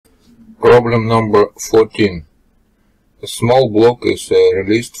Problem number 14. A small block is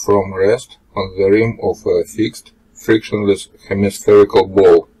released from rest on the rim of a fixed, frictionless hemispherical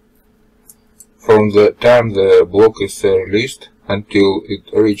ball. From the time the block is released until it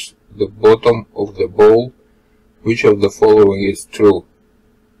reaches the bottom of the ball, which of the following is true?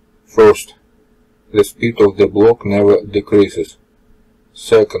 First, the speed of the block never decreases.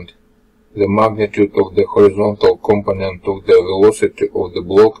 Second, the magnitude of the horizontal component of the velocity of the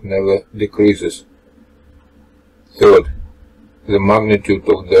block never decreases. Third, the magnitude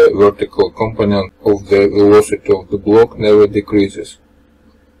of the vertical component of the velocity of the block never decreases.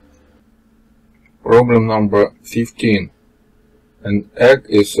 Problem number 15. An egg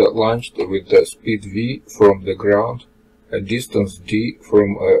is launched with a speed v from the ground, a distance d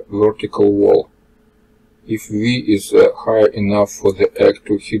from a vertical wall. If v is high enough for the egg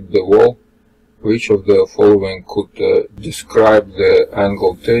to hit the wall, which of the following could describe the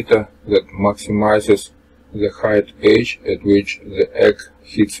angle theta that maximizes the height h at which the egg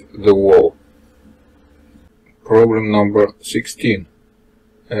hits the wall? Problem number 16.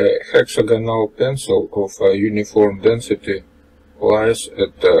 A hexagonal pencil of a uniform density lies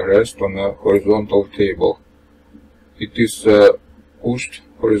at rest on a horizontal table. It is pushed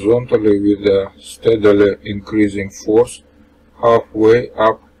horizontally with a steadily increasing force halfway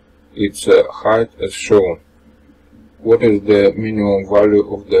up its height as shown. What is the minimum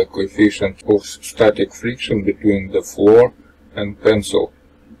value of the coefficient of static friction between the floor and pencil,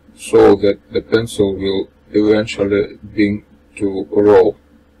 so that the pencil will eventually begin to roll?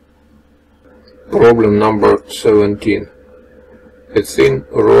 Problem number 17. A thin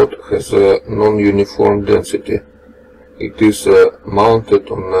rod has a non-uniform density. It is mounted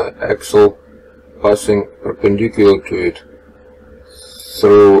on an axle passing perpendicular to it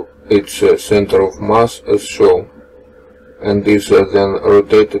through its center of mass as shown, and is then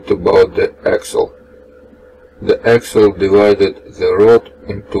rotated about the axle. The axle divided the rod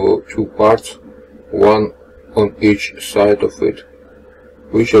into two parts, one on each side of it.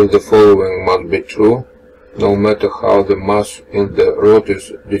 Which of the following must be true, no matter how the mass in the rod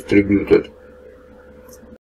is distributed?